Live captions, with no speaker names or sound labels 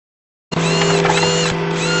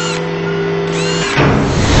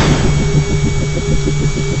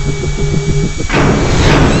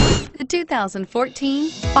2014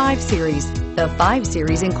 5 Series. The 5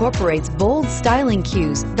 Series incorporates bold styling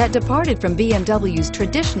cues that departed from BMW's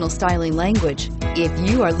traditional styling language. If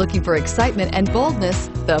you are looking for excitement and boldness,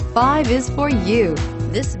 the 5 is for you.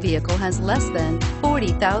 This vehicle has less than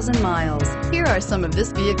 40,000 miles. Here are some of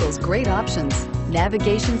this vehicle's great options: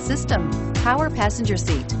 navigation system, power passenger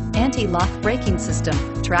seat, anti-lock braking system,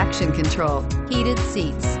 traction control, heated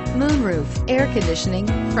seats, moonroof, air conditioning,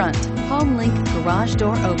 front, HomeLink garage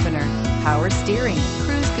door opener, power steering,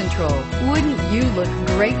 cruise control. Wouldn't you look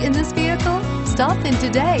great in this vehicle? Stop in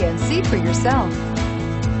today and see for yourself.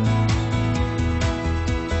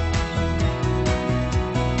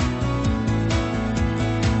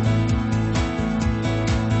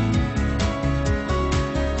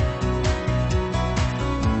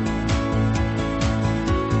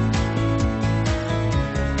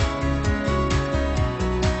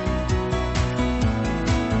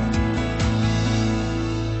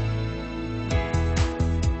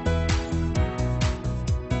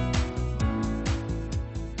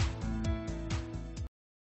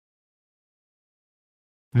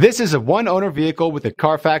 This is a one-owner vehicle with a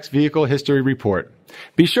Carfax Vehicle History Report.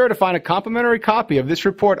 Be sure to find a complimentary copy of this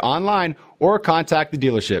report online or contact the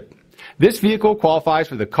dealership. This vehicle qualifies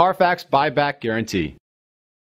for the Carfax Buyback Guarantee.